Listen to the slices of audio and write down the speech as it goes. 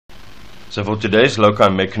So for today's loci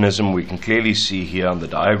mechanism, we can clearly see here on the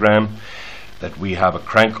diagram that we have a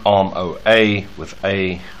crank arm OA with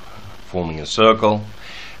A forming a circle,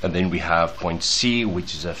 and then we have point C,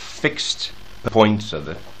 which is a fixed point, so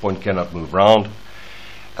the point cannot move around,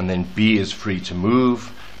 and then B is free to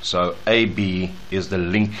move. So AB is the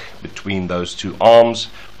link between those two arms,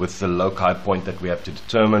 with the loci point that we have to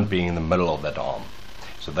determine being in the middle of that arm.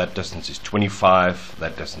 So that distance is 25,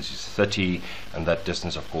 that distance is 30, and that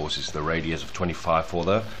distance of course is the radius of 25 for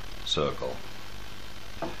the circle.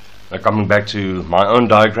 Now coming back to my own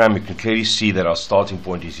diagram, you can clearly see that our starting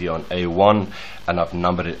point is here on A1, and I've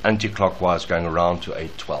numbered it anti-clockwise going around to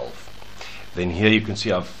A12. Then here you can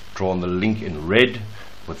see I've drawn the link in red.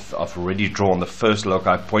 I've already drawn the first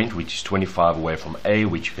loci point, which is 25 away from A,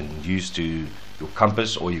 which you can use to your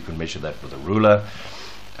compass, or you can measure that with a ruler.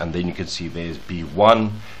 And then you can see there's B1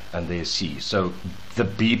 and there's C. So the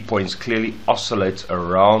B points clearly oscillates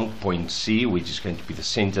around point C, which is going to be the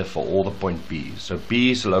center for all the point B's. So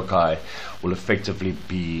B's loci will effectively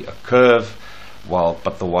be a curve,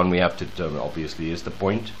 but the one we have to determine obviously is the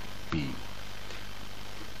point B.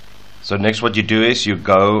 So next what you do is you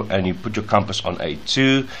go and you put your compass on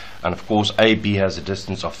A2, and of course AB has a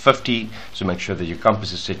distance of 50, so make sure that your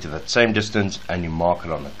compass is set to that same distance and you mark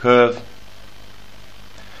it on the curve.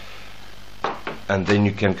 And then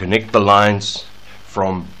you can connect the lines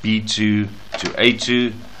from B2 to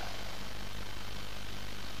A2.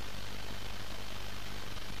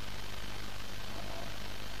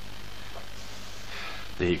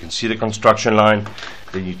 There you can see the construction line.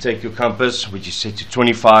 Then you take your compass, which is set to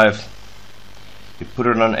 25, you put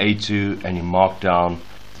it on A2 and you mark down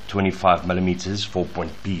 25 millimeters for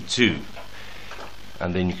point B2.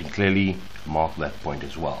 And then you can clearly mark that point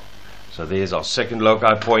as well. So there's our second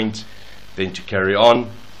loci point. Then to carry on,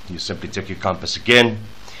 you simply take your compass again,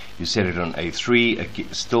 you set it on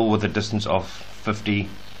A3, still with a distance of 50,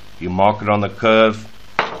 you mark it on the curve,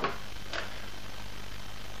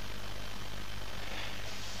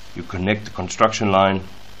 you connect the construction line,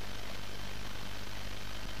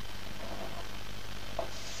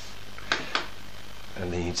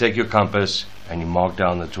 and then you take your compass and you mark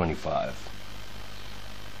down the 25.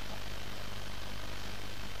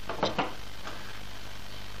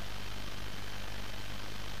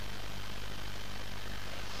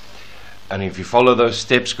 And if you follow those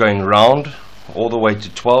steps going round all the way to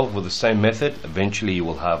 12 with the same method, eventually you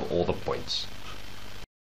will have all the points.